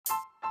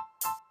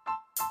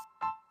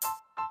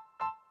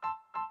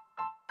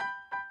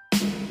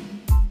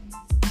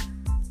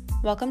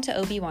Welcome to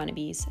OB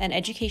Wannabes, an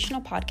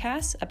educational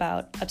podcast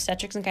about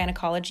obstetrics and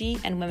gynecology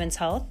and women's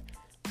health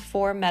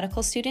for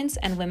medical students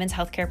and women's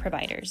healthcare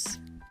providers.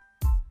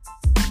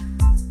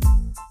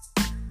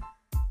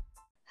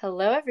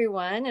 Hello,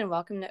 everyone, and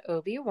welcome to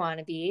OB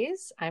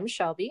Wannabes. I'm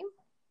Shelby.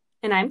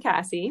 And I'm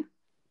Cassie.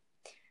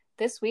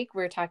 This week,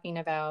 we're talking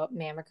about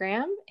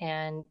mammogram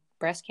and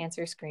breast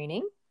cancer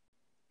screening.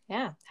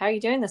 Yeah. How are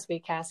you doing this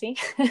week, Cassie?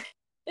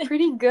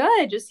 Pretty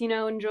good. Just,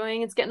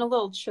 enjoying. It's getting a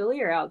little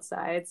chillier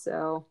outside,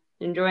 so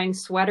enjoying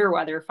sweater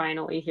weather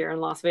finally here in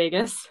Las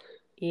Vegas.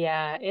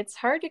 Yeah, it's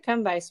hard to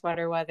come by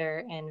sweater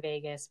weather in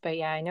Vegas. But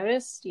yeah, I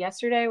noticed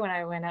yesterday when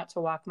I went out to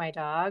walk my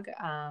dog,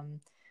 I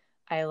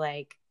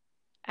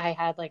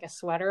had like a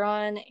sweater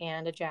on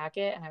and a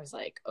jacket, and I was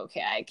like,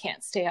 okay, I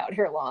can't stay out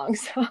here long.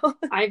 So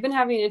I've been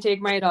having to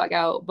take my dog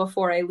out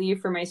before I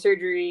leave for my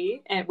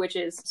surgery, which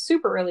is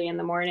super early in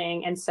the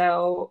morning. And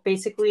so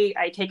basically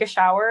I take a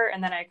shower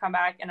and then I come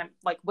back and I'm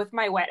like with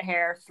my wet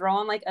hair, throw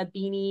on like a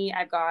beanie.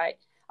 I've got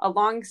a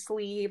long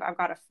sleeve. I've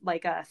got a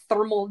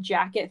thermal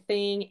jacket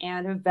thing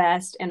and a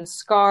vest and a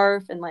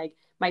scarf and like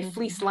my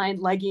fleece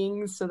lined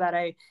leggings so that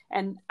I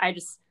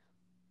just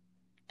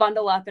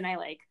bundle up and I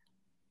like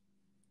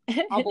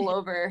hobble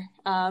over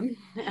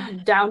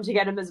down to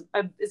get him as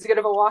good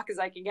of a walk as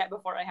I can get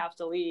before I have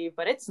to leave.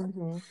 But it's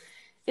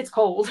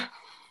cold.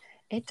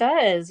 It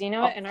does. In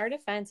our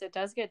defense, it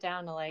does get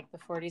down to like the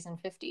 40s and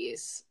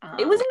 50s.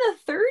 It was in the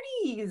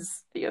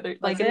 30s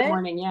in the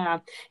morning. Yeah.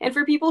 And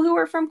for people who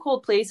are from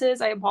cold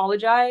places, I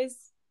apologize.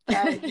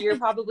 You're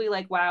probably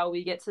like, wow,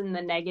 we get to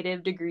the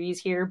negative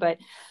degrees here. But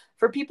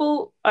for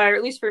people, or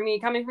at least for me,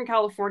 coming from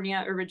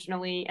California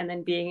originally and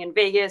then being in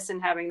Vegas and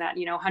having that,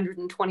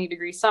 120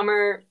 degree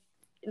summer,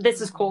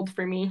 this is cold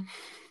for me.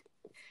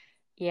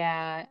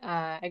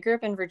 Yeah. I grew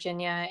up in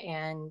Virginia,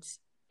 and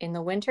in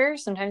the winter,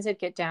 sometimes it'd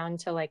get down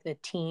to like the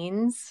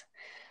teens,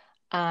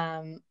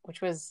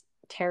 which was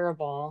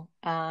terrible.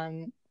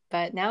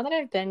 But now that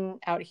I've been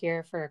out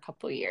here for a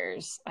couple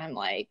years, I'm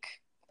like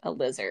a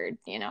lizard.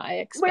 I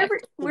expect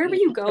wherever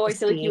you go, I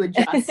feel like you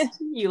adjust.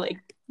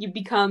 You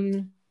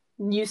become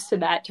used to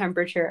that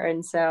temperature.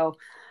 And so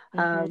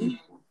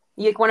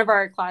like one of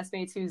our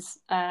classmates who's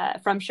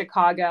from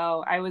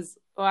Chicago, I was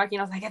walking,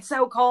 I was like, it's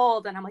so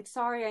cold. And I'm like,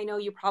 sorry, I know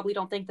you probably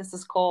don't think this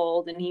is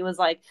cold. And he was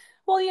like,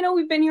 well,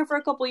 we've been here for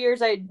a couple of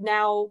years. I'm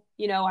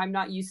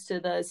not used to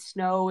the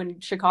snow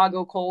and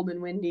Chicago cold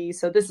and windy.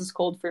 So this is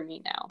cold for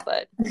me now,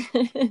 but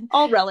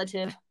all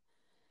relative.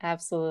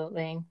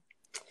 Absolutely.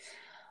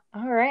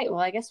 All right. Well,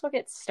 I guess we'll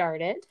get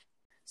started.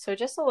 So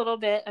just a little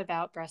bit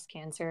about breast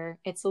cancer.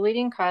 It's the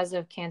leading cause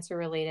of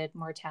cancer-related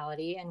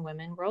mortality in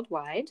women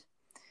worldwide.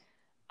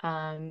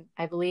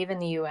 I believe in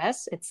the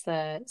U.S., it's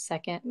the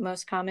second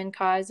most common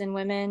cause in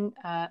women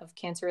of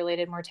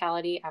cancer-related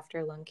mortality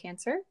after lung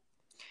cancer.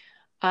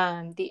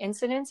 The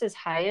incidence is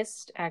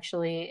highest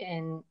actually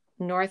in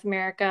North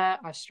America,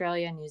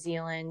 Australia, New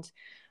Zealand,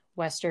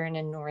 Western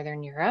and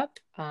Northern Europe.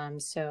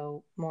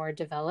 So more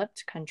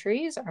developed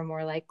countries are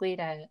more likely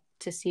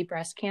to see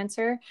breast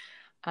cancer.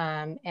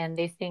 And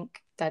they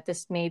think that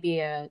this may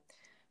be a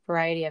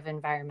variety of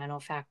environmental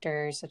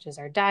factors such as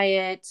our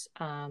diet,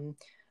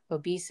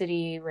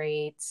 obesity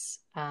rates,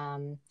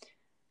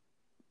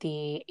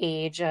 the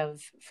age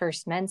of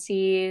first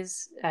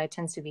menses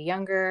tends to be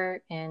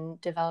younger in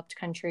developed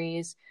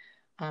countries.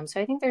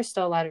 So I think there's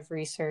still a lot of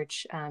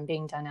research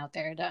being done out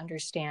there to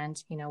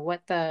understand,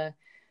 what the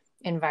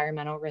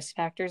environmental risk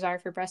factors are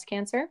for breast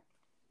cancer.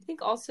 I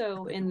think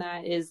also in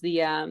that is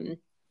the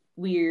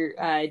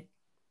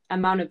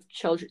amount of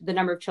children, the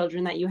number of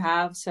children that you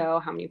have. So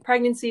how many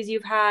pregnancies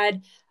you've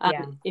had.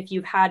 If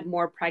you've had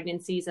more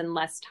pregnancies and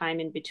less time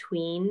in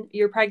between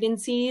your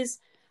pregnancies,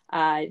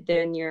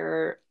 then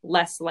you're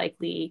less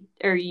likely,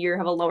 or you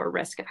have a lower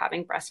risk of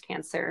having breast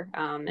cancer.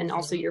 And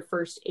also your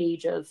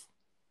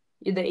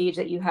the age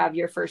that you have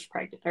your first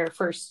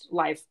first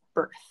live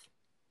birth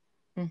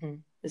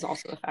is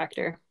also a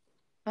factor.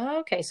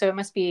 Okay. So it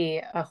must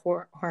be a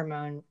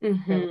hormone.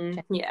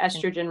 Yeah.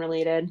 Estrogen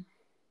related.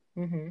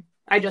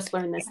 I just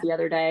learned this the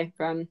other day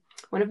from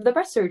one of the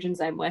breast surgeons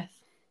I'm with.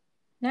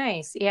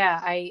 Nice. Yeah,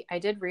 I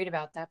did read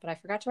about that, but I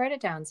forgot to write it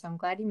down. So I'm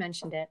glad you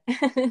mentioned it.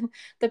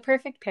 The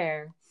perfect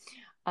pair.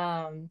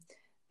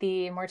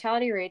 The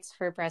mortality rates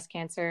for breast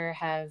cancer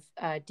have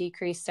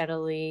decreased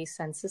steadily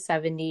since the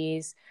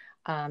 70s.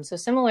 So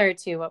similar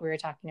to what we were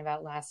talking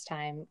about last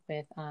time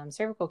with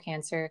cervical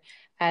cancer,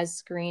 as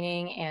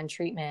screening and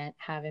treatment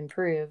have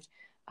improved,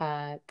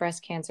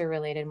 breast cancer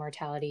related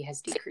mortality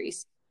has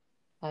decreased.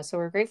 So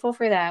we're grateful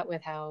for that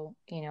with how,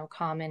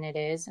 common it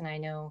is. And I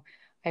know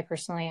I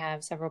personally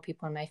have several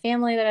people in my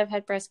family that have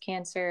had breast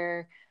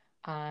cancer.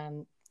 I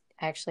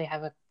actually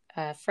have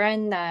a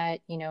friend that,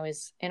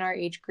 is in our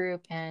age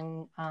group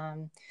and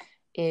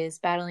is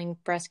battling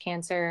breast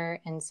cancer.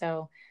 And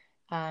so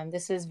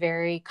this is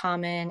very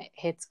common. It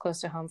hits close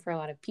to home for a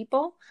lot of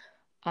people.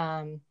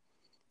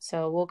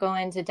 So we'll go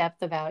into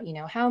depth about,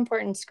 how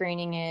important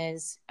screening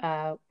is,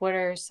 what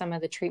are some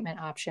of the treatment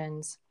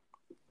options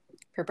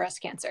for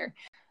breast cancer.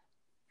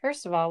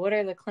 First of all, what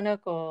are the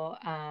clinical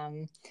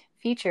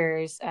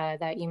features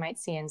that you might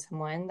see in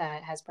someone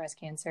that has breast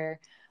cancer.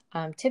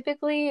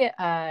 Typically,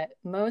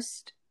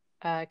 most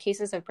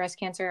cases of breast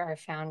cancer are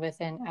found with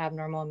an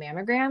abnormal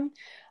mammogram,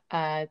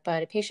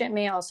 but a patient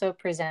may also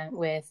present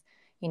with,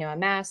 a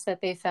mass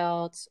that they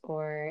felt,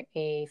 or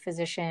a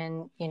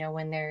physician,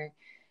 when they're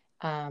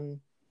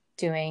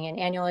doing an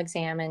annual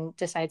exam and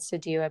decides to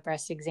do a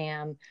breast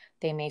exam,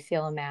 they may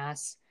feel a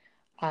mass.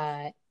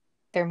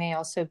 There may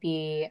also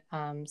be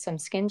some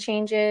skin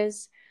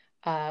changes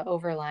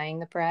overlying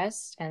the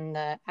breast and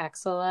the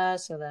axilla,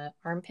 so the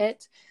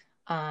armpit,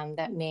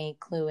 that may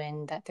clue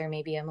in that there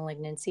may be a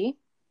malignancy.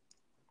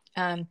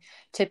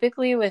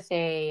 Typically with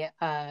a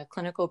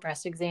clinical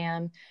breast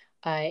exam,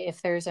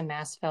 if there's a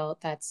mass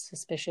felt that's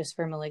suspicious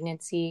for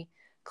malignancy,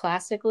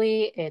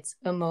 classically it's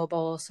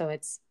immobile, so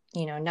it's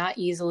not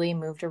easily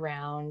moved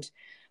around,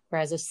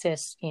 whereas a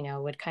cyst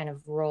would kind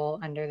of roll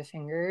under the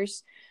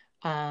fingers.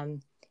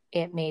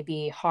 It may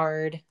be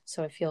hard,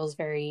 so it feels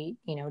very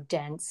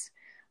dense.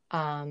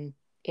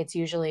 It's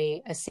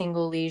usually a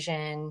single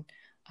lesion,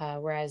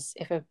 whereas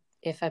if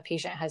a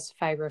patient has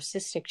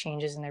fibrocystic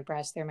changes in their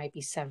breast, there might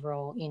be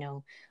several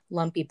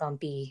lumpy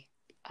bumpy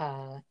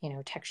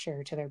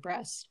texture to their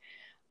breast.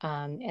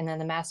 And then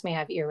the mass may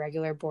have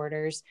irregular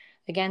borders.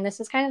 Again, this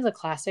is kind of the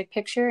classic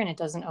picture, and it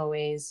doesn't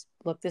always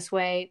look this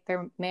way.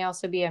 There may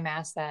also be a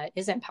mass that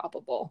isn't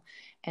palpable,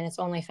 and it's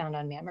only found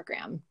on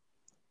mammogram.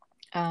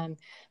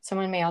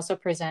 Someone may also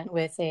present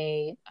with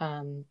a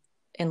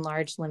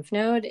enlarged lymph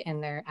node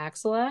in their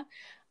axilla,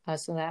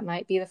 so that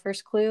might be the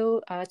first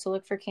clue to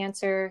look for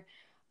cancer.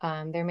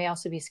 There may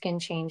also be skin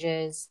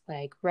changes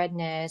like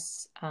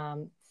redness,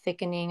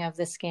 thickening of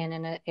the skin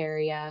in an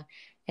area,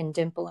 and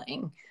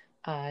dimpling.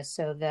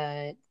 So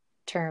the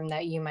term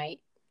that you might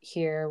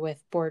hear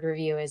with board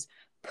review is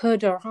peau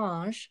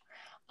d'orange,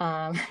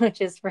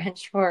 which is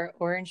French for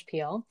orange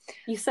peel.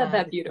 You said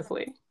that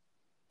beautifully.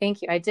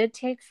 Thank you. I did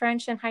take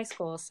French in high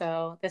school,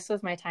 so this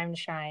was my time to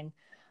shine.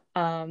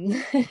 But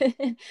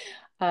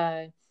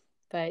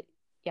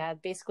yeah,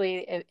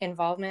 basically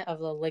involvement of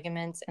the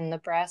ligaments in the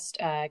breast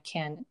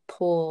can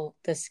pull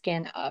the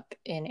skin up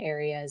in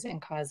areas and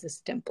cause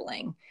this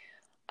dimpling.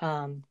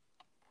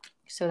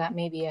 So that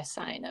may be a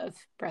sign of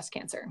breast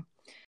cancer.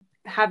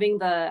 Having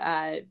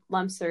the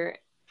lumps or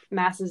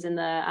masses in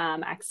the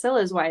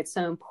axilla is why it's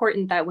so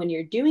important that when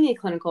you're doing a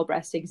clinical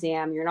breast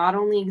exam, you're not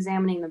only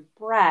examining the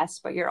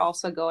breast, but you're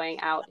also going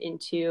out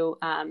into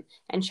and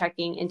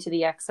checking into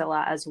the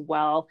axilla as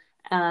well,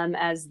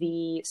 as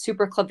the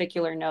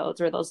supraclavicular nodes,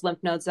 or those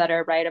lymph nodes that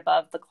are right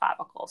above the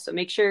clavicle. So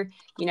make sure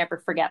you never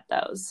forget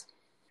those.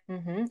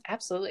 Mm-hmm.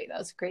 Absolutely. That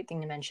was a great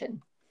thing to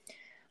mention.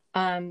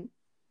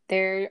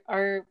 There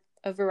are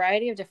a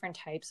variety of different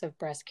types of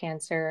breast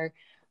cancer,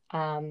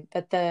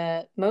 but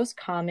the most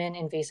common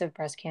invasive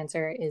breast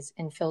cancer is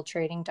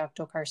infiltrating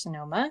ductal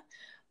carcinoma.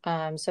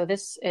 So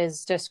this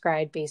is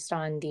described based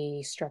on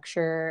the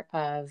structure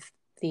of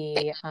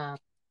the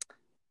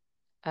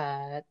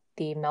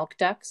milk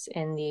ducts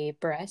in the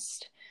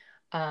breast.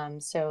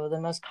 So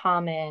the most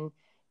common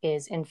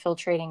is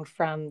infiltrating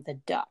from the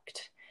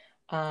duct.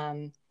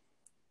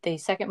 The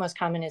second most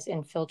common is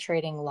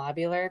infiltrating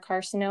lobular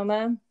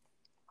carcinoma.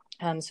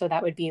 So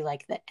that would be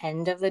like the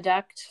end of the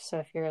duct. So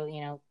if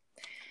you're,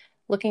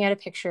 looking at a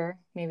picture,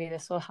 maybe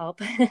this will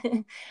help.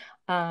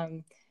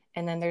 And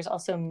then there's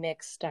also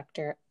mixed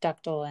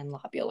ductal and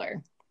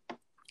lobular.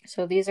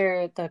 So these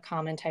are the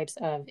common types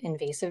of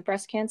invasive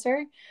breast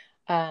cancer.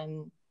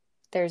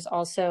 There's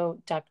also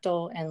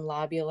ductal and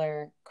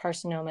lobular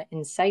carcinoma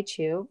in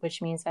situ,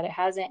 which means that it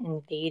hasn't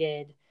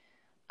invaded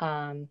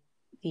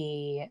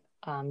the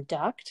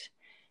duct.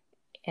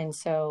 And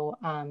so,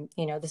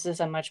 this is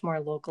a much more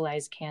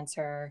localized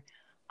cancer.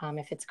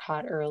 If it's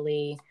caught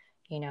early,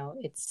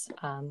 it's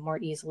more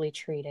easily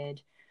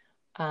treated.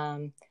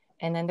 And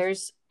then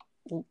there's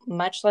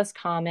much less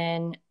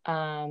common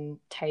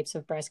types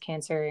of breast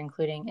cancer,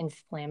 including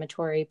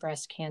inflammatory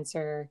breast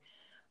cancer.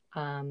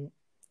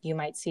 You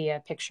might see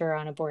a picture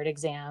on a board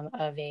exam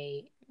of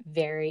a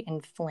very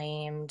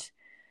inflamed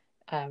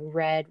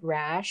red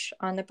rash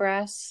on the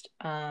breast.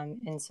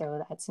 And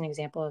so that's an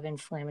example of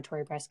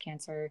inflammatory breast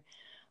cancer,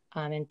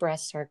 and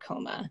breast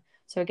sarcoma.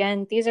 So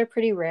again, these are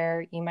pretty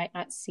rare. You might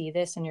not see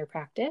this in your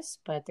practice,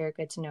 but they're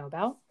good to know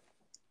about.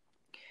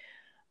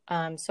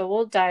 So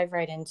we'll dive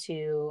right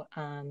into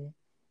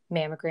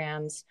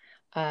mammograms.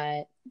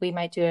 We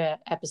might do an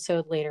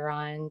episode later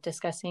on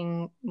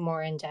discussing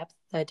more in depth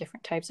the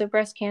different types of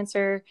breast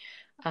cancer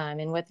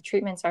and what the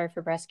treatments are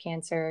for breast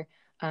cancer.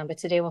 But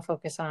today we'll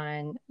focus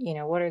on,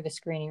 what are the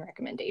screening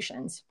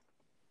recommendations.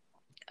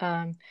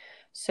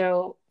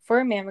 So for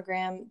a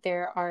mammogram,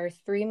 there are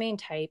three main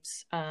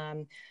types.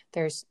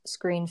 There's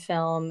screen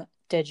film,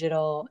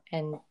 digital,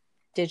 and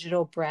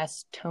digital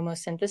breast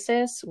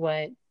tomosynthesis,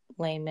 what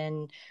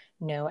laymen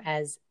know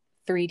as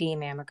 3D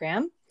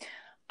mammogram.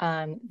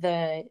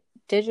 The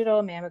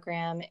digital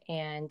mammogram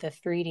and the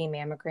 3D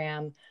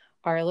mammogram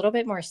are a little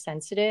bit more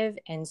sensitive,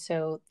 and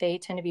so they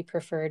tend to be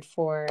preferred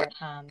for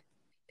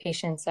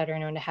patients that are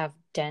known to have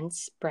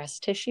dense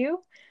breast tissue.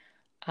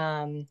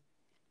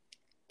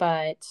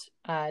 but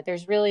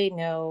there's really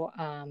no,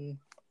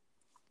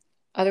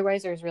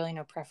 otherwise there's really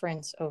no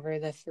preference over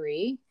the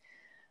three.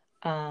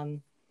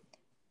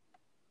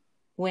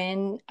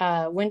 When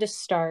to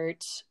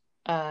start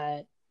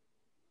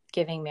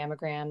giving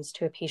mammograms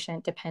to a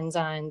patient depends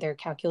on their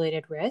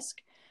calculated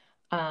risk.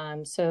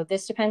 So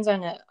this depends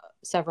on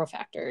several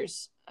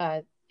factors.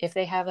 If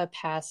they have a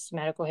past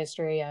medical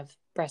history of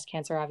breast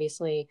cancer,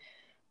 obviously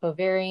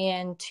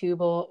ovarian,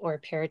 tubal, or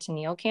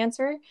peritoneal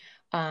cancer,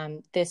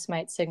 this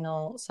might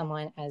signal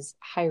someone as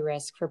high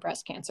risk for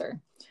breast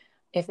cancer.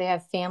 If they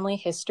have family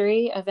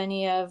history of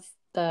any of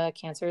the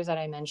cancers that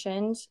I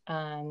mentioned,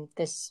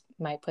 this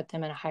might put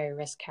them in a higher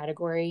risk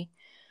category.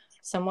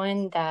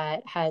 Someone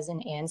that has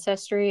an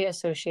ancestry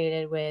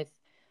associated with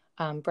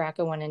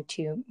BRCA1 and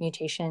 2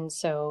 mutations,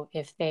 so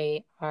if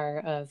they are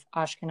of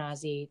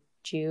Ashkenazi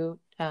Jew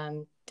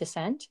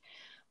descent,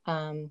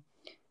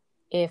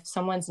 if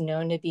someone's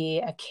known to be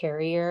a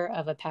carrier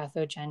of a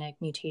pathogenic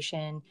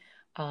mutation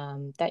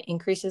that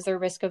increases their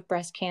risk of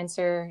breast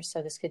cancer,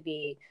 so this could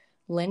be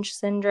Lynch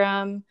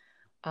syndrome,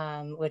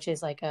 which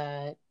is like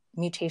a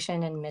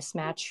mutation in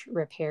mismatch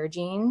repair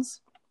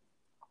genes,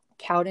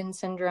 Cowden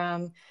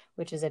syndrome,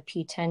 which is a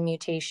PTEN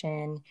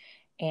mutation,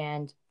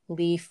 and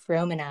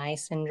Li-Fraumeni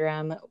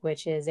syndrome,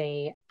 which is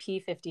a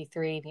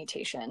P53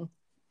 mutation.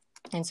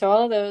 And so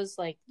all of those,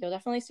 like, you'll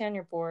definitely see on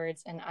your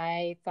boards. And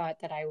I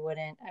thought that I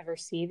wouldn't ever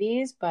see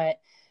these, but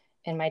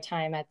in my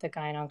time at the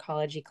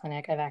gyn-oncology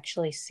clinic, I've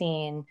actually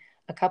seen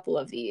a couple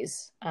of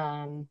these.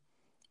 And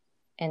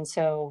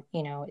so,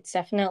 it's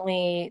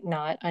definitely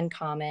not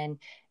uncommon,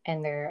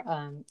 and they're,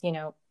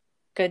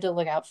 good to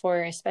look out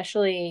for,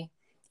 especially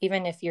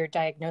even if you're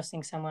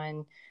diagnosing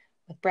someone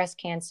with breast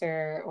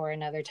cancer or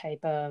another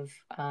type of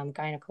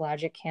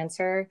gynecologic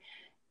cancer,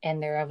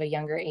 and they're of a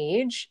younger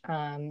age.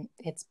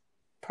 It's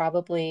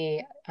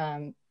probably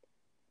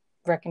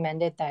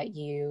recommended that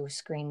you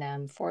screen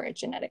them for a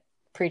genetic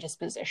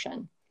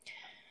predisposition.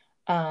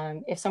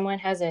 If someone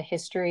has a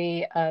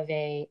history of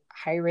a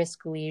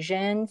high-risk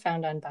lesion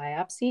found on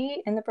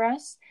biopsy in the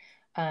breast,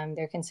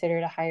 they're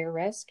considered a higher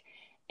risk.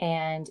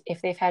 And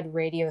if they've had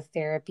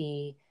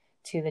radiotherapy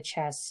to the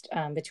chest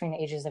between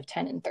the ages of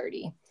 10 and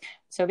 30.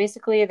 So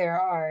basically,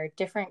 there are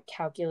different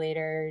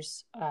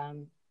calculators,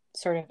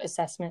 sort of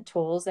assessment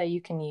tools that you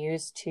can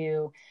use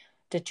to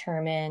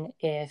determine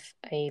if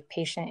a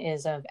patient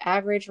is of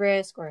average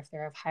risk or if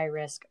they're of high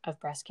risk of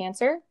breast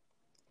cancer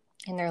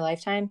in their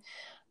lifetime.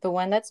 The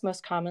one that's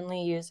most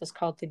commonly used is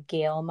called the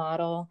GALE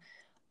model,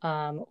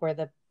 or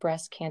the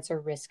breast cancer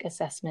risk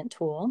assessment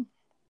tool.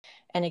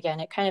 And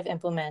again, it kind of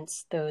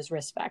implements those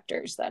risk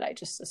factors that I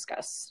just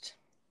discussed.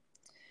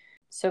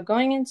 So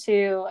going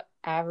into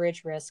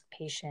average risk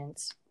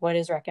patients, what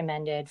is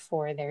recommended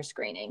for their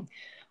screening?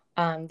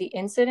 The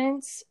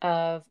incidence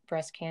of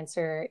breast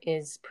cancer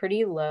is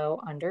pretty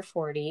low, under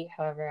 40.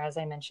 However, as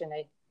I mentioned,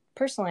 I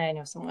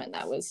know someone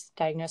that was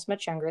diagnosed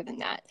much younger than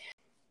that.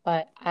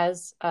 But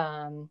as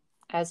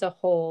a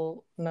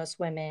whole, most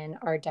women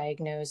are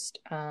diagnosed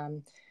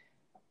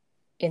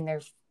in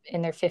their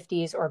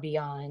 50s or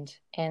beyond,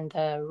 and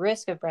the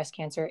risk of breast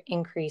cancer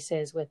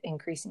increases with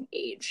increasing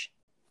age.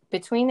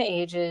 Between the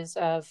ages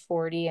of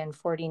 40 and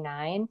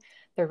 49,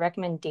 the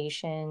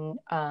recommendation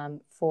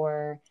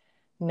for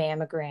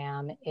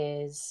mammogram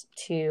is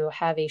to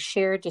have a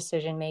shared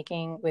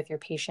decision-making with your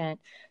patient.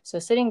 So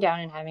sitting down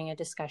and having a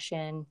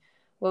discussion,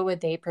 what would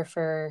they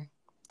prefer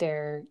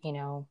their,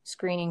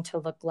 screening to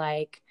look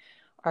like?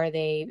 Are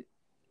they,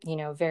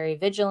 very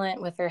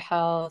vigilant with their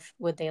health?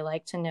 Would they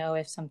like to know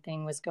if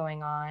something was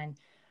going on?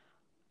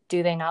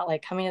 Do they not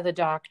like coming to the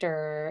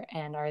doctor?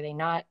 And are they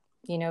not,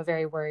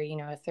 very worried,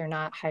 if they're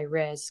not high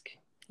risk?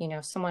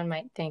 Someone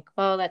might think,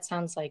 well, that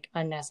sounds like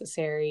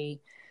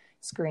unnecessary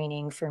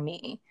screening for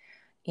me.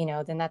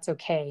 Then that's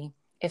okay.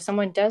 If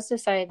someone does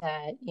decide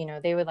that,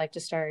 they would like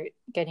to start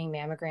getting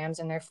mammograms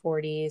in their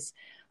 40s,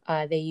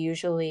 they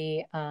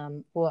usually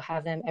will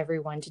have them every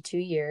 1 to 2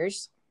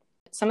 years.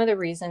 Some of the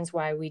reasons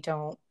why we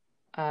don't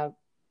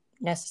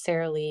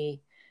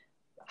necessarily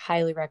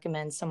highly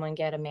recommend someone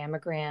get a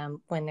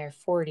mammogram when they're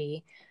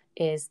 40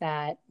 is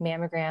that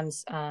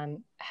mammograms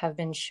have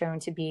been shown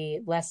to be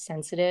less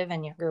sensitive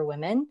in younger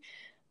women.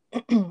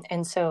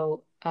 And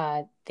so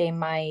they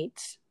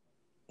might,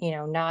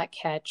 not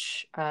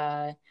catch,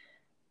 a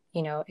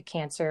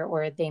cancer,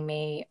 or they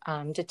may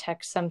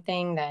detect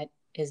something that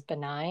is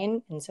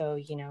benign. And so,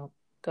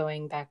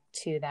 going back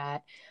to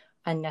that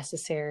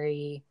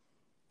unnecessary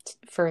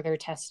further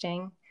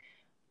testing.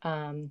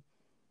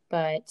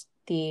 But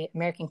the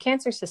American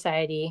Cancer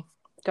Society,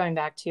 going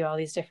back to all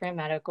these different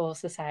medical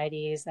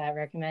societies that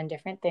recommend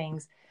different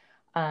things,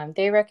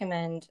 they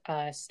recommend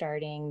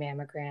starting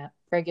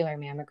regular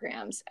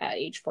mammograms at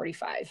age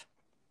 45.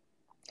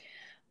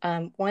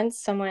 Once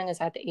someone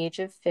is at the age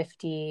of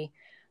 50,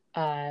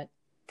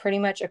 pretty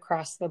much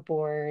across the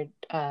board,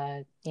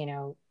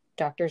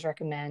 doctors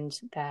recommend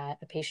that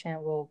a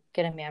patient will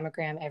get a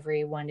mammogram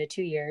every 1 to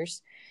 2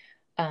 years,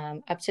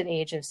 up to the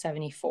age of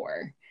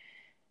 74.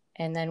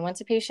 And then once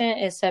a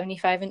patient is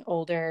 75 and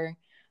older,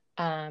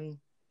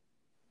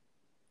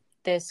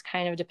 this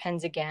kind of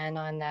depends again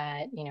on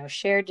that,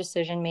 shared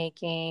decision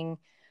making,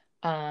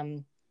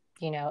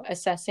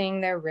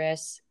 assessing their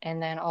risks,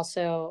 and then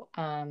also,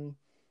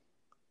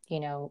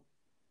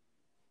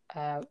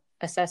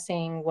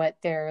 assessing what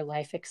their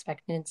life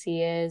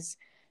expectancy is.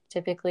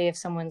 Typically, if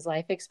someone's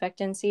life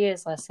expectancy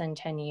is less than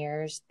 10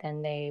 years,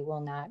 then they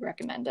will not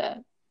recommend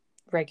a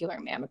regular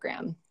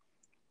mammogram.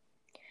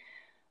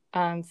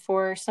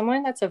 For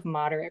someone that's of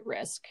moderate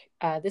risk,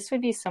 this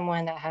would be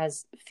someone that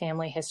has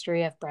family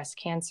history of breast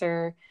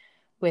cancer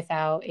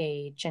without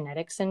a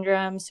genetic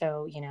syndrome.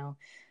 So,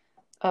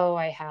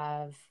 I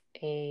have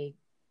a,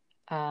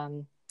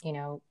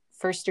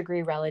 first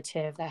degree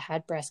relative that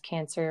had breast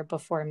cancer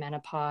before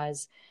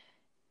menopause.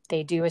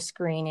 They do a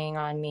screening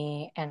on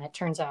me, and it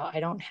turns out I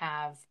don't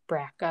have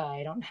BRCA,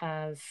 I don't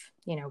have,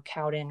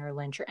 Cowden or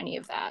Lynch or any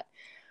of that.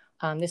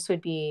 This would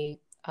be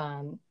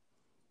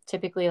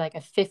typically like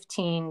a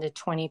 15 to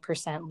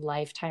 20%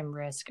 lifetime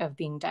risk of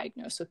being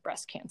diagnosed with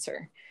breast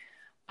cancer.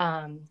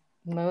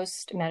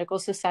 Most medical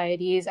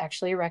societies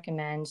actually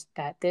recommend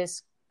that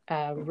this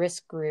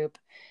risk group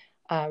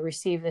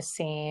receive the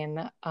same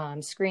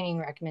screening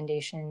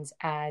recommendations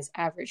as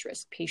average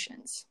risk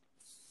patients.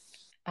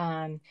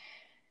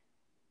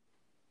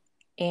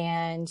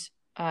 And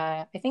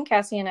I think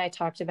Cassie and I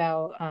talked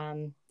about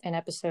an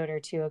episode or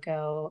two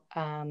ago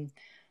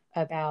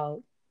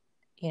about,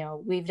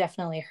 we've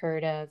definitely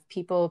heard of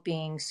people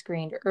being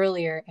screened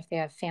earlier if they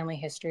have family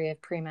history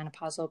of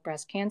premenopausal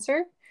breast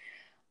cancer.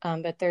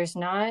 But there's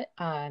not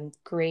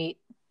great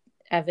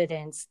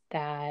evidence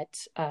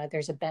that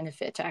there's a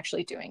benefit to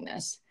actually doing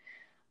this.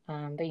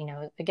 But,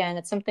 again,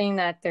 it's something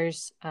that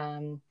there's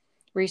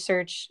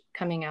research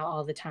coming out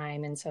all the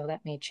time, and so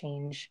that may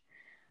change.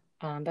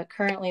 But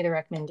currently the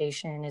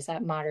recommendation is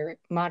that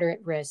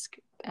moderate risk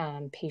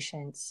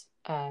patients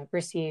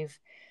receive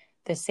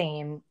the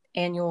same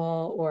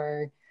annual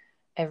or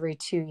every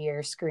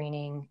 2-year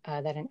screening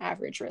that an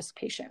average risk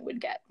patient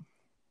would get.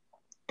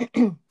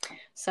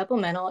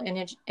 Supplemental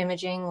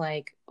imaging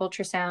like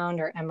ultrasound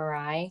or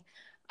MRI,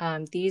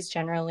 these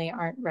generally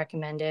aren't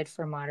recommended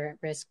for moderate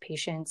risk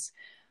patients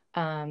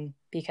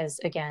because,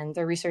 again,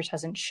 the research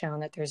hasn't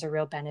shown that there's a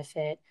real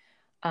benefit.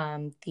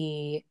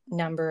 The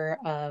number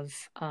of,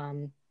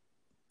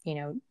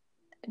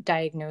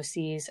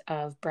 diagnoses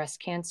of breast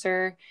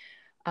cancer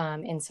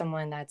in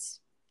someone that's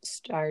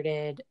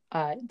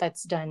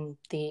that's done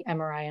the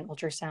MRI and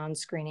ultrasound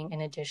screening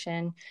in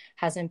addition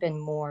hasn't been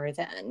more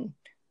than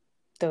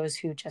those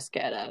who just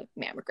get a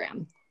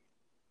mammogram.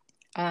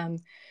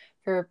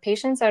 For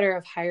patients that are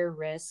of higher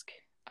risk,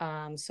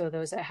 so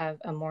those that have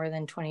a more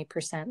than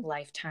 20%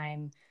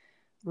 lifetime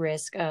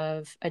risk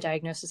of a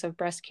diagnosis of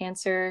breast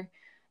cancer,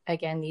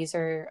 again, these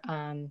are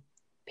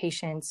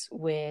patients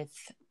with,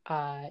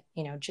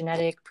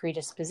 genetic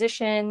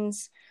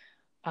predispositions,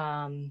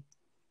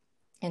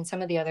 and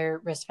some of the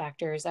other risk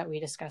factors that we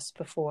discussed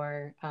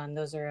before.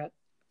 Those are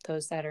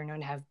those that are known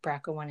to have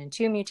BRCA1 and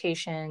 2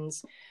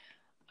 mutations.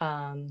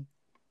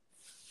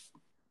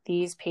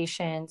 These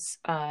patients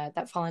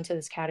that fall into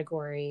this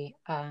category,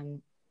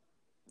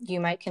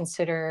 you might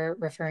consider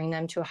referring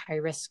them to a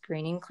high-risk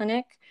screening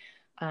clinic.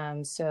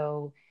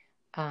 Some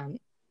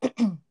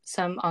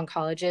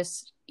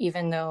oncologists,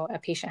 even though a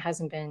patient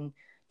hasn't been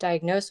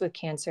diagnosed with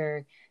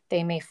cancer,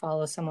 they may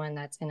follow someone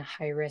that's in a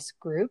high-risk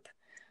group.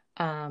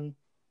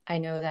 I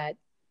know that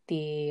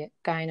the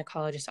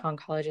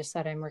oncologists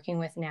that I'm working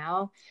with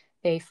now,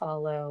 they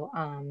follow,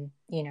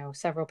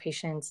 several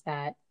patients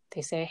that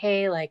they say,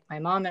 hey, like my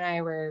mom and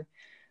I were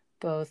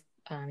both,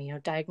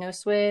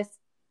 diagnosed with,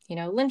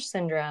 Lynch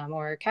syndrome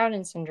or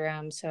Cowden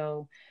syndrome.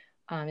 So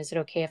is it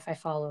okay if I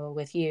follow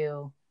with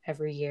you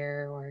every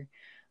year? Or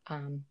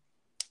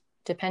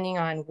depending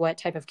on what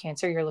type of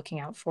cancer you're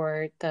looking out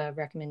for, the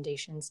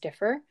recommendations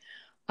differ.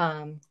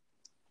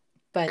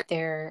 But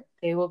they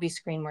will be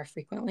screened more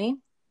frequently.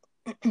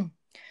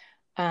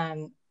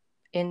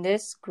 In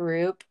this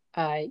group,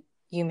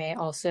 you may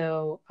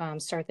also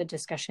start the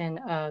discussion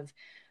of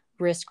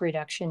risk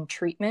reduction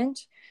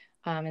treatment.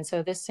 And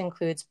so this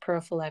includes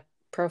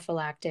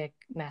prophylactic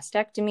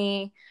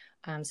mastectomy.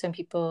 Some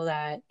people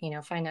that,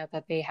 find out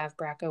that they have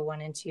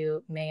BRCA1 and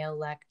 2 may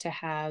elect to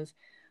have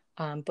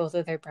both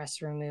of their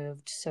breasts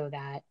removed so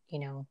that,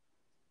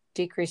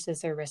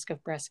 decreases their risk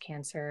of breast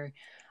cancer.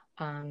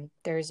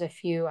 There's a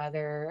few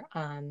other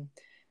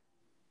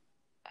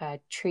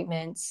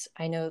treatments.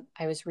 I know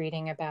I was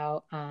reading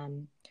about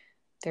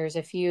there's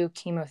a few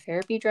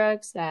chemotherapy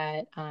drugs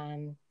that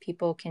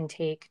people can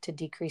take to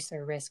decrease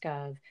their risk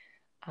of,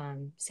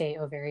 say,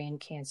 ovarian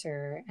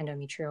cancer,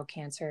 endometrial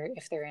cancer,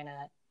 if they're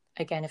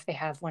if they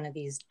have one of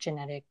these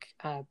genetic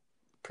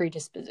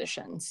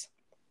predispositions.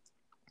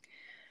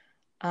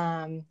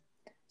 So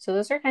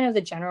those are kind of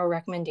the general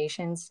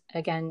recommendations.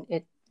 Again,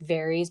 it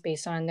varies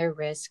based on their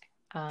risk,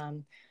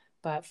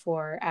 but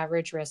for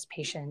average risk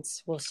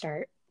patients, we'll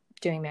start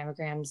doing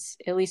mammograms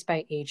at least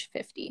by age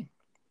 50.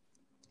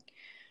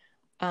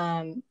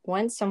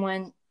 Once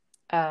someone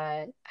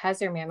has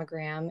their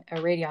mammogram, a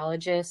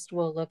radiologist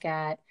will look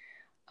at,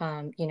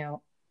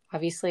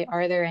 obviously,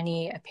 are there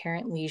any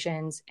apparent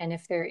lesions? And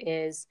if there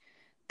is,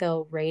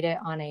 they'll rate it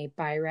on a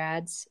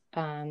BI-RADS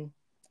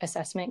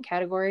assessment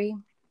category.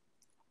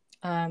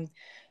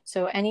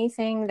 So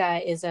anything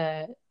that is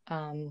a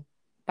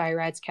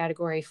BI-RADS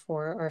category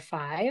 4 or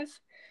 5,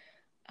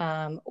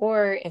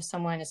 or if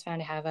someone is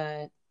found to have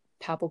a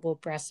palpable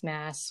breast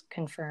mass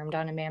confirmed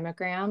on a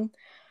mammogram,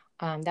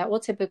 that will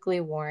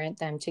typically warrant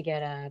them to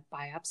get a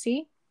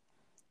biopsy.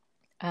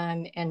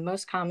 And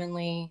most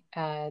commonly,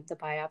 the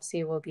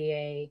biopsy will be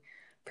a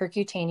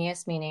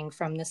percutaneous, meaning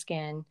from the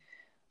skin,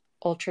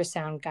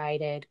 ultrasound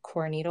guided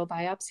core needle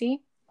biopsy.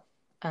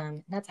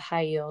 That's a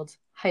high yield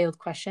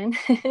question.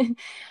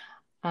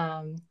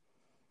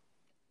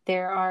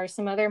 There are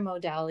some other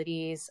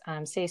modalities.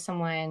 Say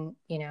someone,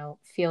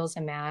 feels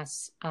a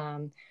mass.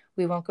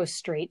 We won't go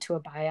straight to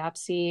a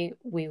biopsy.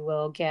 We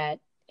will get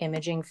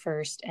imaging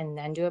first and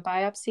then do a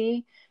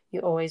biopsy. You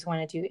always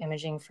want to do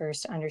imaging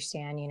first to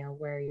understand,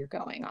 where you're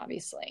going,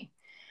 obviously.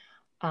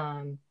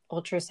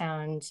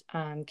 Ultrasound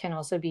can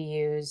also be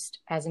used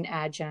as an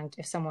adjunct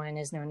if someone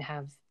is known to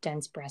have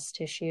dense breast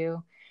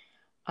tissue,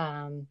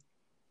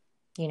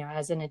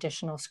 as an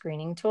additional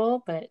screening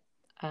tool, but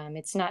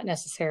it's not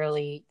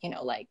necessarily,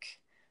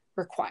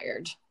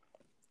 required.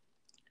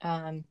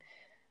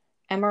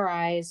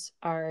 MRIs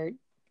are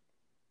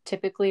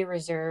typically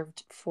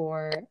reserved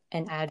for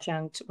an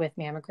adjunct with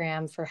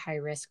mammogram for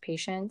high-risk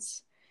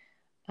patients.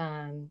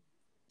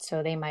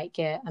 So they might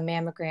get a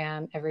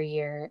mammogram every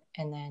year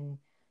and then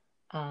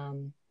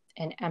an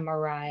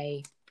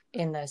MRI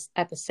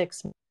at the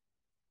 6 months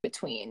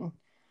between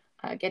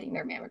getting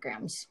their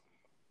mammograms.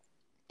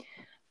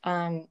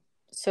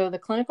 So the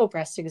clinical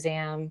breast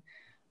exam,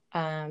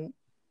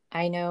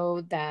 I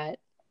know that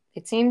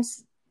it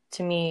seems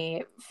to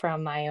me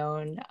from my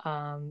own,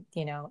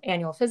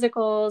 annual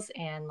physicals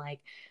and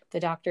the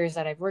doctors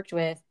that I've worked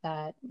with,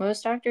 that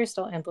most doctors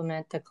still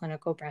implement the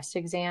clinical breast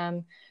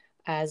exam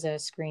as a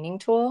screening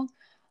tool.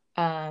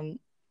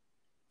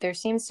 There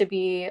seems to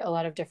be a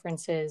lot of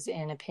differences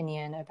in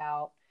opinion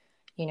about,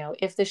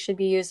 if this should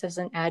be used as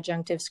an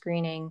adjunctive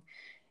screening.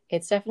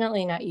 It's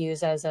definitely not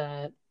used as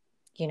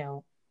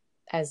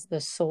as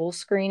the sole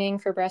screening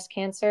for breast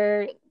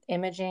cancer.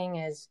 Imaging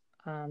is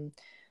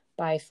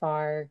by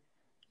far,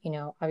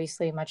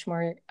 obviously much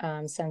more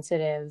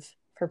sensitive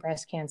for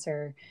breast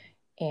cancer.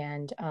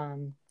 And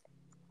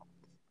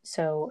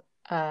so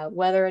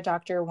whether a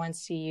doctor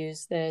wants to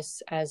use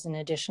this as an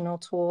additional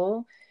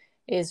tool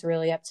is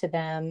really up to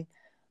them.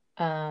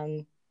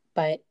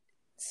 But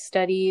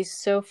studies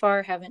so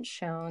far haven't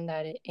shown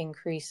that it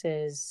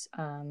increases,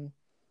 the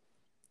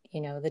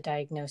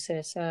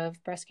diagnosis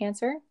of breast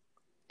cancer.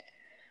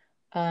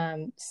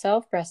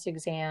 Self-breast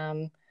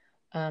exam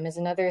is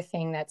another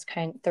thing that's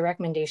the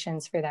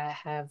recommendations for that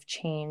have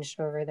changed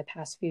over the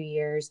past few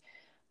years.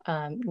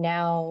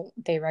 Now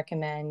they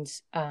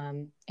recommend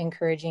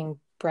encouraging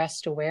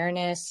breast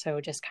awareness.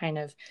 So just kind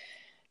of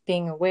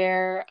being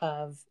aware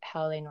of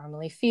how they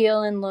normally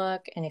feel and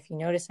look. And if you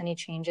notice any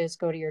changes,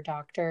 go to your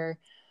doctor.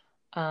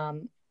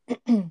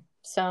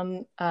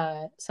 Some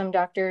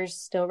doctors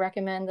still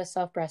recommend the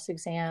self-breast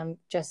exam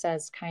just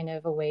as kind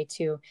of a way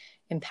to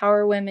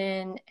empower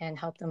women and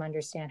help them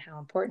understand how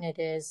important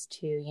it is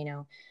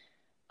to,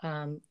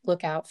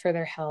 look out for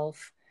their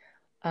health.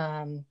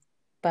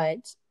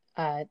 But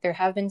there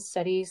have been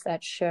studies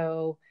that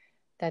show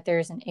that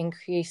there's an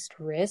increased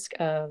risk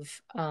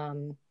of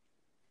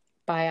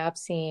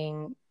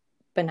biopsying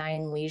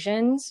benign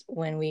lesions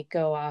when we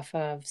go off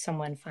of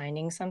someone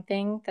finding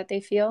something that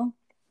they feel.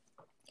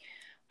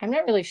 I'm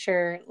not really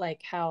sure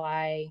how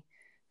I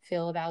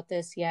feel about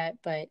this yet,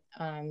 but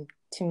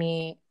to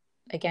me,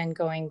 again,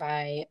 going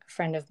by a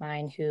friend of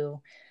mine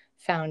who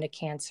found a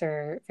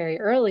cancer very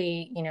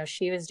early,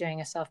 she was doing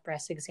a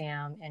self-breast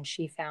exam and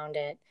she found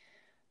it.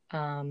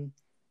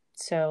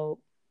 So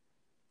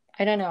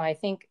I don't know. I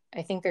think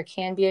there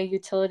can be a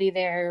utility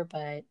there,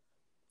 but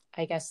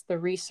I guess the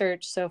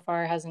research so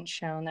far hasn't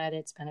shown that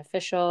it's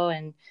beneficial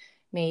and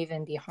may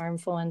even be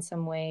harmful in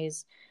some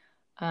ways.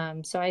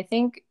 So I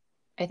think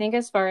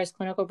as far as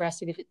clinical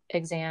breast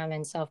exam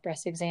and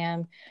self-breast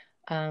exam,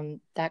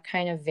 that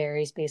kind of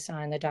varies based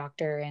on the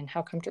doctor and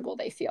how comfortable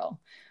they feel.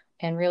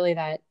 And really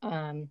that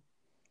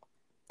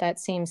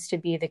seems to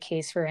be the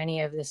case for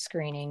any of the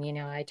screening.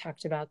 I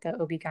talked about the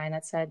OB-GYN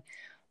that said,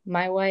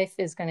 my wife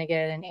is going to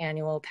get an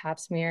annual pap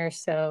smear,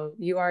 so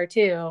you are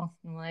too.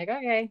 I'm like,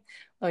 okay.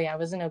 Oh yeah,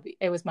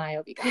 it was my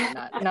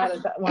OB-GYN, not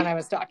the one I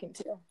was talking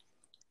to.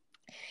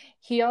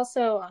 He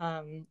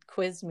also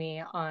quizzed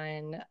me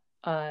on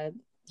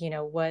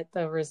what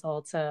the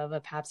results of a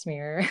pap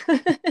smear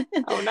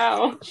oh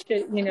no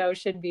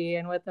should be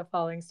and what the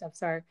following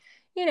steps are.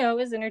 It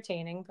was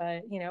entertaining,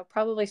 but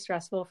probably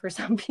stressful for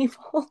some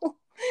people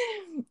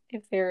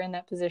if they're in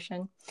that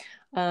position.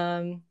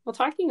 Well,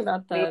 talking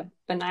about the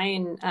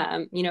benign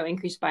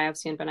increased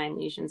biopsy and benign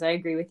lesions, I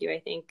agree with you. I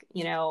think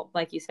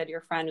like you said,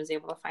 your friend was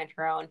able to find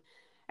her own.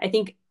 I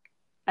think,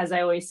 as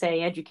I always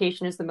say,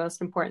 education is the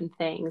most important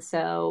thing.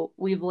 So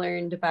we've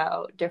learned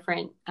about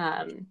different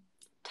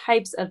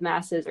types of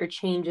masses or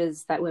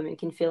changes that women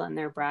can feel in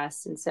their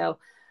breasts. And so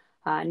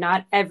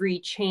not every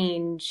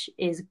change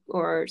is,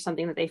 or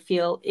something that they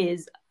feel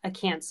is a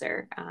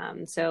cancer.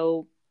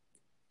 So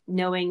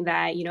knowing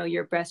that,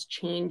 your breasts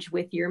change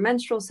with your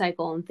menstrual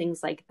cycle and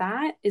things like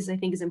that I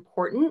think is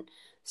important.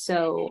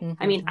 So,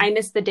 I mean, I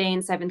missed the day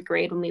in 7th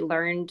grade when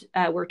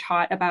we're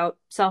taught about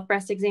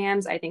self-breast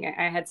exams. I think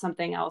I had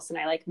something else and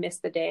I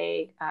missed the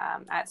day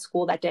at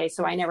school that day.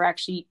 So I never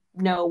actually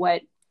know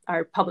what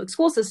our public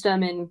school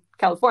system in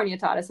California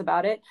taught us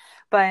about it.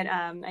 But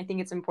I think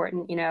it's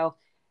important,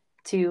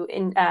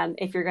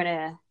 if you're going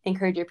to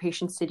encourage your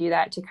patients to do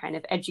that, to kind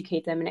of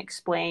educate them and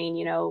explain,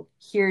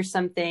 here's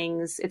some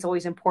things. It's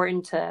always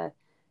important to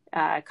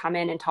come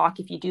in and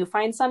talk if you do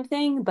find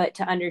something, but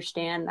to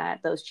understand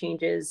that those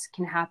changes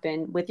can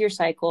happen with your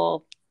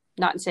cycle,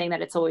 not saying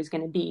that it's always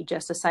going to be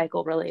just a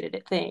cycle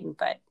related thing,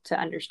 but to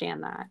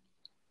understand that.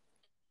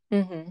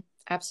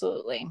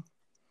 Absolutely.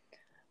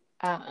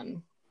 Yeah.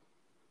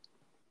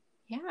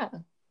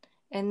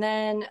 And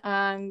then,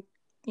 I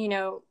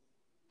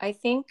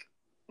think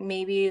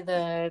maybe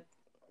the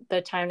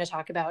time to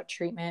talk about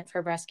treatment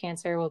for breast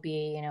cancer will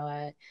be,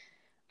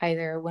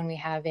 either when we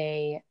have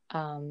a,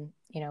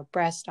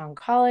 breast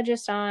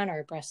oncologist on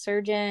or a breast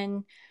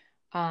surgeon.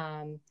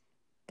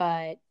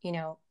 But,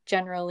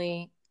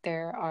 generally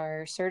there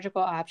are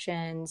surgical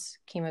options,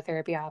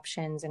 chemotherapy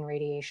options, and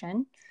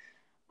radiation.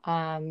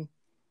 And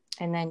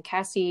then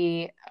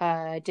Cassie,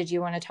 did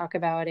you want to talk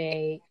about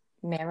a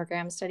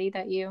mammogram study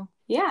that you?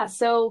 Yeah.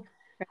 So,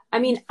 I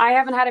mean, I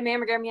haven't had a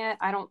mammogram yet.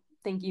 I don't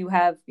think you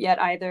have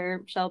yet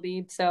either,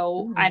 Shelby.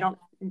 So I don't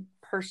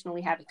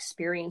personally have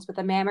experience with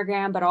a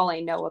mammogram, but all I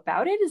know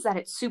about it is that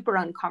it's super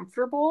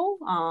uncomfortable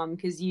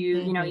because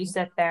you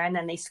sit there and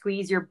then they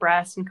squeeze your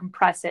breast and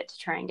compress it to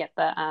try and get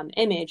the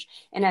image.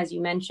 And as you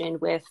mentioned,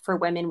 for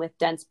women with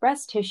dense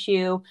breast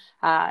tissue,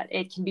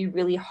 it can be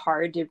really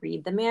hard to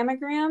read the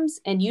mammograms.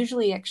 And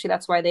usually, actually,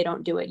 that's why they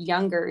don't do it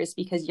younger, is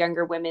because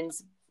younger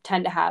women's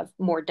tend to have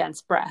more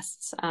dense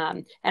breasts.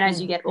 And as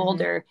you get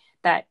older,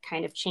 that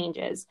kind of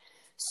changes.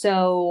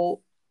 So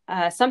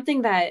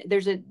something that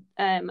there's a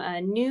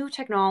new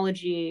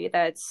technology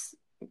that's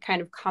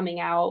kind of coming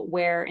out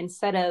where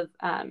instead of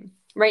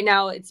right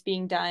now it's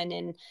being done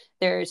and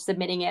they're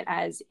submitting it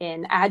as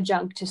an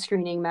adjunct to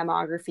screening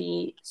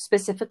mammography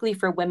specifically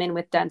for women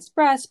with dense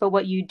breasts. But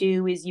what you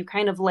do is you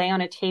kind of lay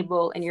on a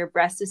table and your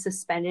breast is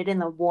suspended in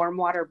the warm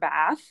water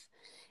bath.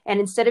 And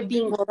instead of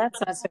being, well,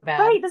 that's not so bad.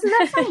 Right. Doesn't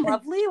that sound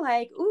lovely?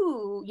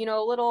 Ooh,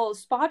 a little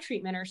spa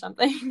treatment or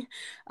something.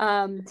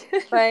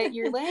 But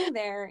you're laying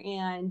there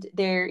and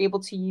they're able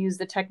to use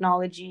the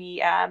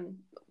technology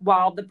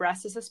while the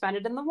breast is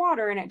suspended in the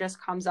water, and it just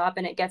comes up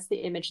and it gets the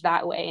image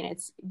that way. And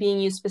it's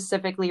being used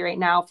specifically right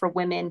now for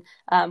women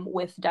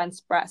with dense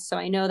breasts. So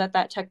I know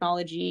that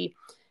technology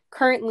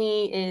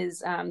currently is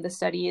the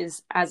study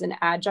is as an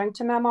adjunct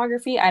to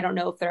mammography. I don't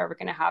know if they're ever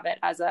going to have it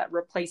as a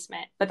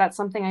replacement, but that's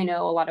something I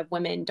know a lot of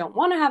women don't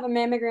want to have a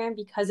mammogram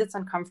because it's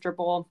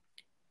uncomfortable.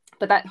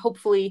 But that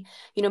hopefully,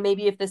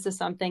 maybe if this is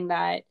something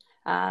that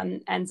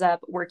ends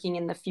up working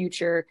in the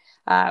future.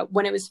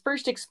 When it was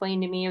first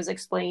explained to me, it was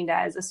explained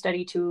as a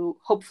study to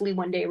hopefully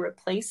one day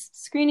replace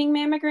screening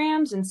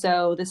mammograms. And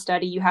so the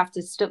study, you have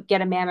to still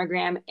get a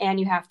mammogram and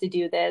you have to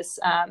do this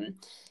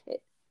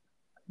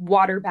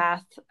water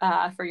bath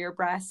for your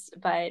breasts,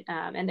 but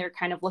and they're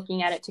kind of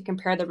looking at it to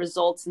compare the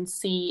results and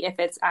see if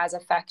it's as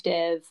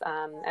effective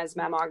as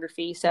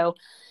mammography. So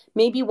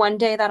maybe one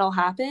day that'll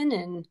happen,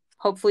 and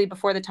hopefully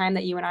before the time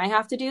that you and I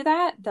have to do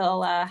that,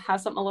 they'll have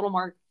something a little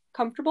more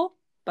comfortable.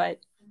 But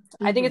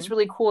I think it's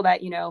really cool that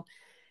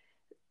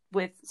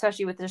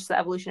especially with just the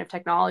evolution of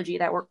technology,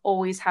 that we're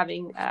always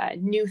having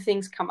new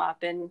things come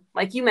up. And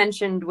like you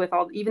mentioned, with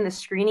even the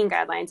screening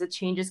guidelines, it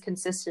changes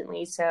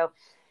consistently. So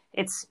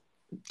it's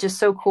just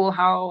so cool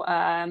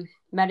how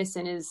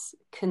medicine is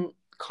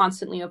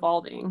constantly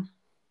evolving.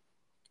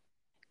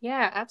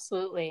 Yeah,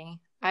 absolutely.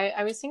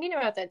 I was thinking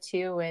about that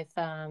too with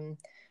gyne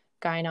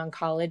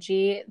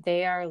oncology.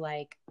 They are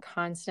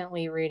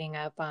constantly reading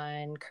up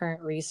on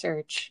current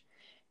research.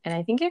 And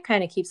I think it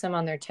kind of keeps them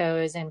on their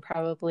toes and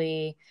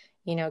probably,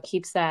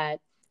 keeps that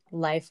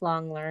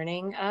lifelong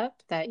learning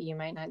up that you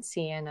might not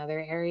see in other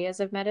areas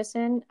of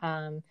medicine.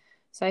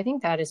 So I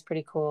think that is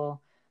pretty cool.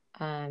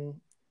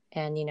 And,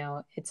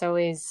 it's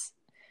always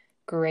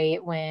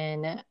great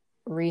when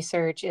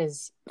research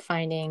is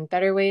finding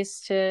better ways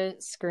to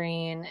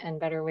screen and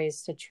better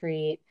ways to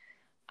treat,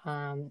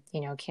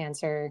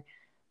 cancer,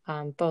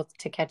 both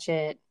to catch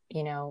it,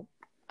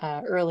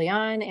 early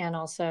on and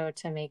also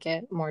to make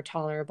it more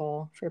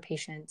tolerable for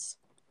patients.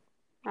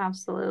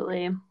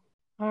 Absolutely.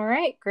 All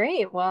right,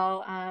 great.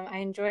 Well, I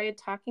enjoyed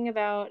talking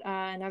about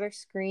another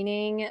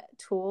screening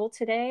tool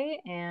today,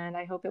 and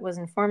I hope it was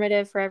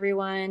informative for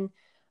everyone.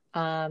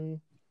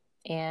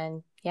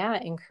 And yeah,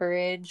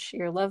 encourage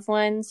your loved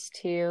ones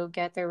to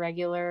get their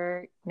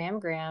regular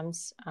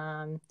mammograms.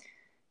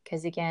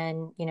 Because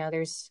again,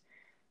 there's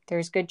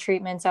good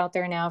treatments out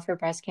there now for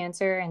breast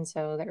cancer. And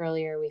so the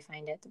earlier we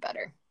find it, the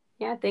better.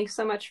 Yeah, thanks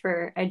so much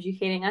for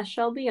educating us,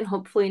 Shelby. And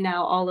hopefully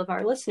now all of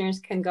our listeners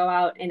can go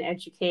out and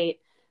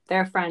educate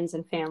their friends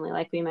and family,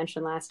 like we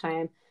mentioned last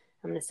time.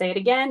 I'm going to say it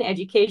again.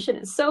 Education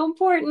is so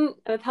important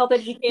with health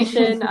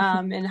education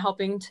and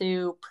helping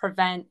to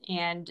prevent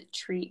and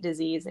treat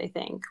disease, I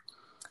think.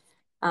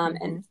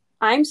 And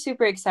I'm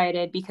super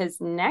excited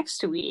because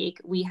next week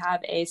we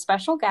have a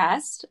special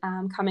guest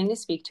coming to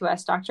speak to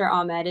us. Dr.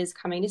 Ahmed is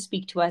coming to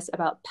speak to us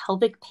about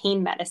pelvic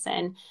pain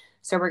medicine.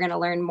 So we're going to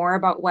learn more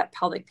about what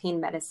pelvic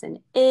pain medicine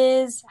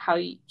is, how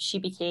she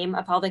became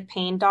a pelvic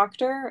pain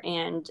doctor,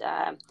 and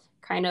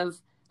kind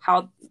of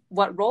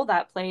what role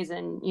that plays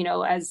in,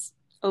 as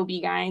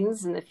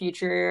OB-GYNs in the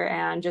future,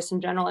 and just in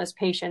general as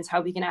patients,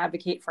 how we can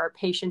advocate for our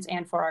patients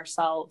and for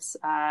ourselves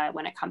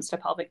when it comes to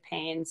pelvic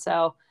pain.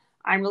 So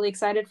I'm really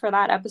excited for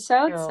that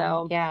episode.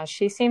 So yeah,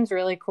 she seems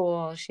really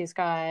cool. She's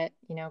got,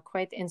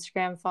 quite the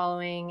Instagram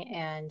following,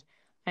 and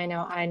I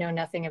know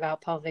nothing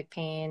about pelvic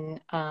pain,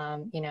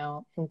 and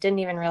didn't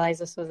even realize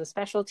this was a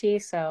specialty.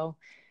 So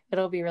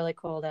it'll be really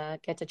cool to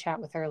get to chat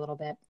with her a little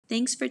bit.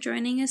 Thanks for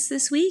joining us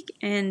this week,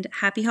 and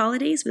happy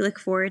holidays. We look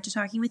forward to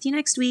talking with you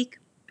next week.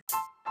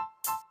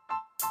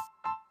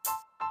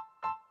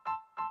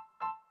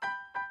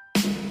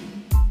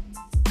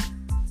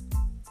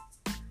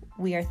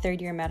 We are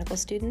third-year medical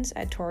students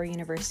at Touro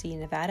University,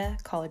 Nevada,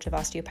 College of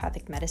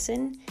Osteopathic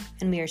Medicine,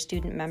 and we are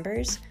student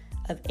members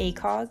of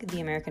ACOG,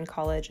 the American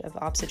College of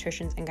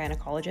Obstetricians and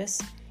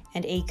Gynecologists,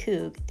 and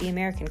ACOOG, the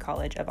American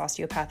College of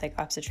Osteopathic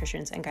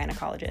Obstetricians and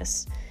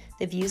Gynecologists.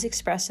 The views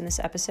expressed in this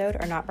episode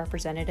are not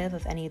representative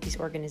of any of these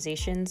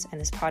organizations, and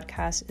this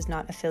podcast is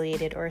not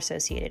affiliated or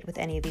associated with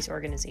any of these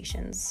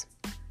organizations.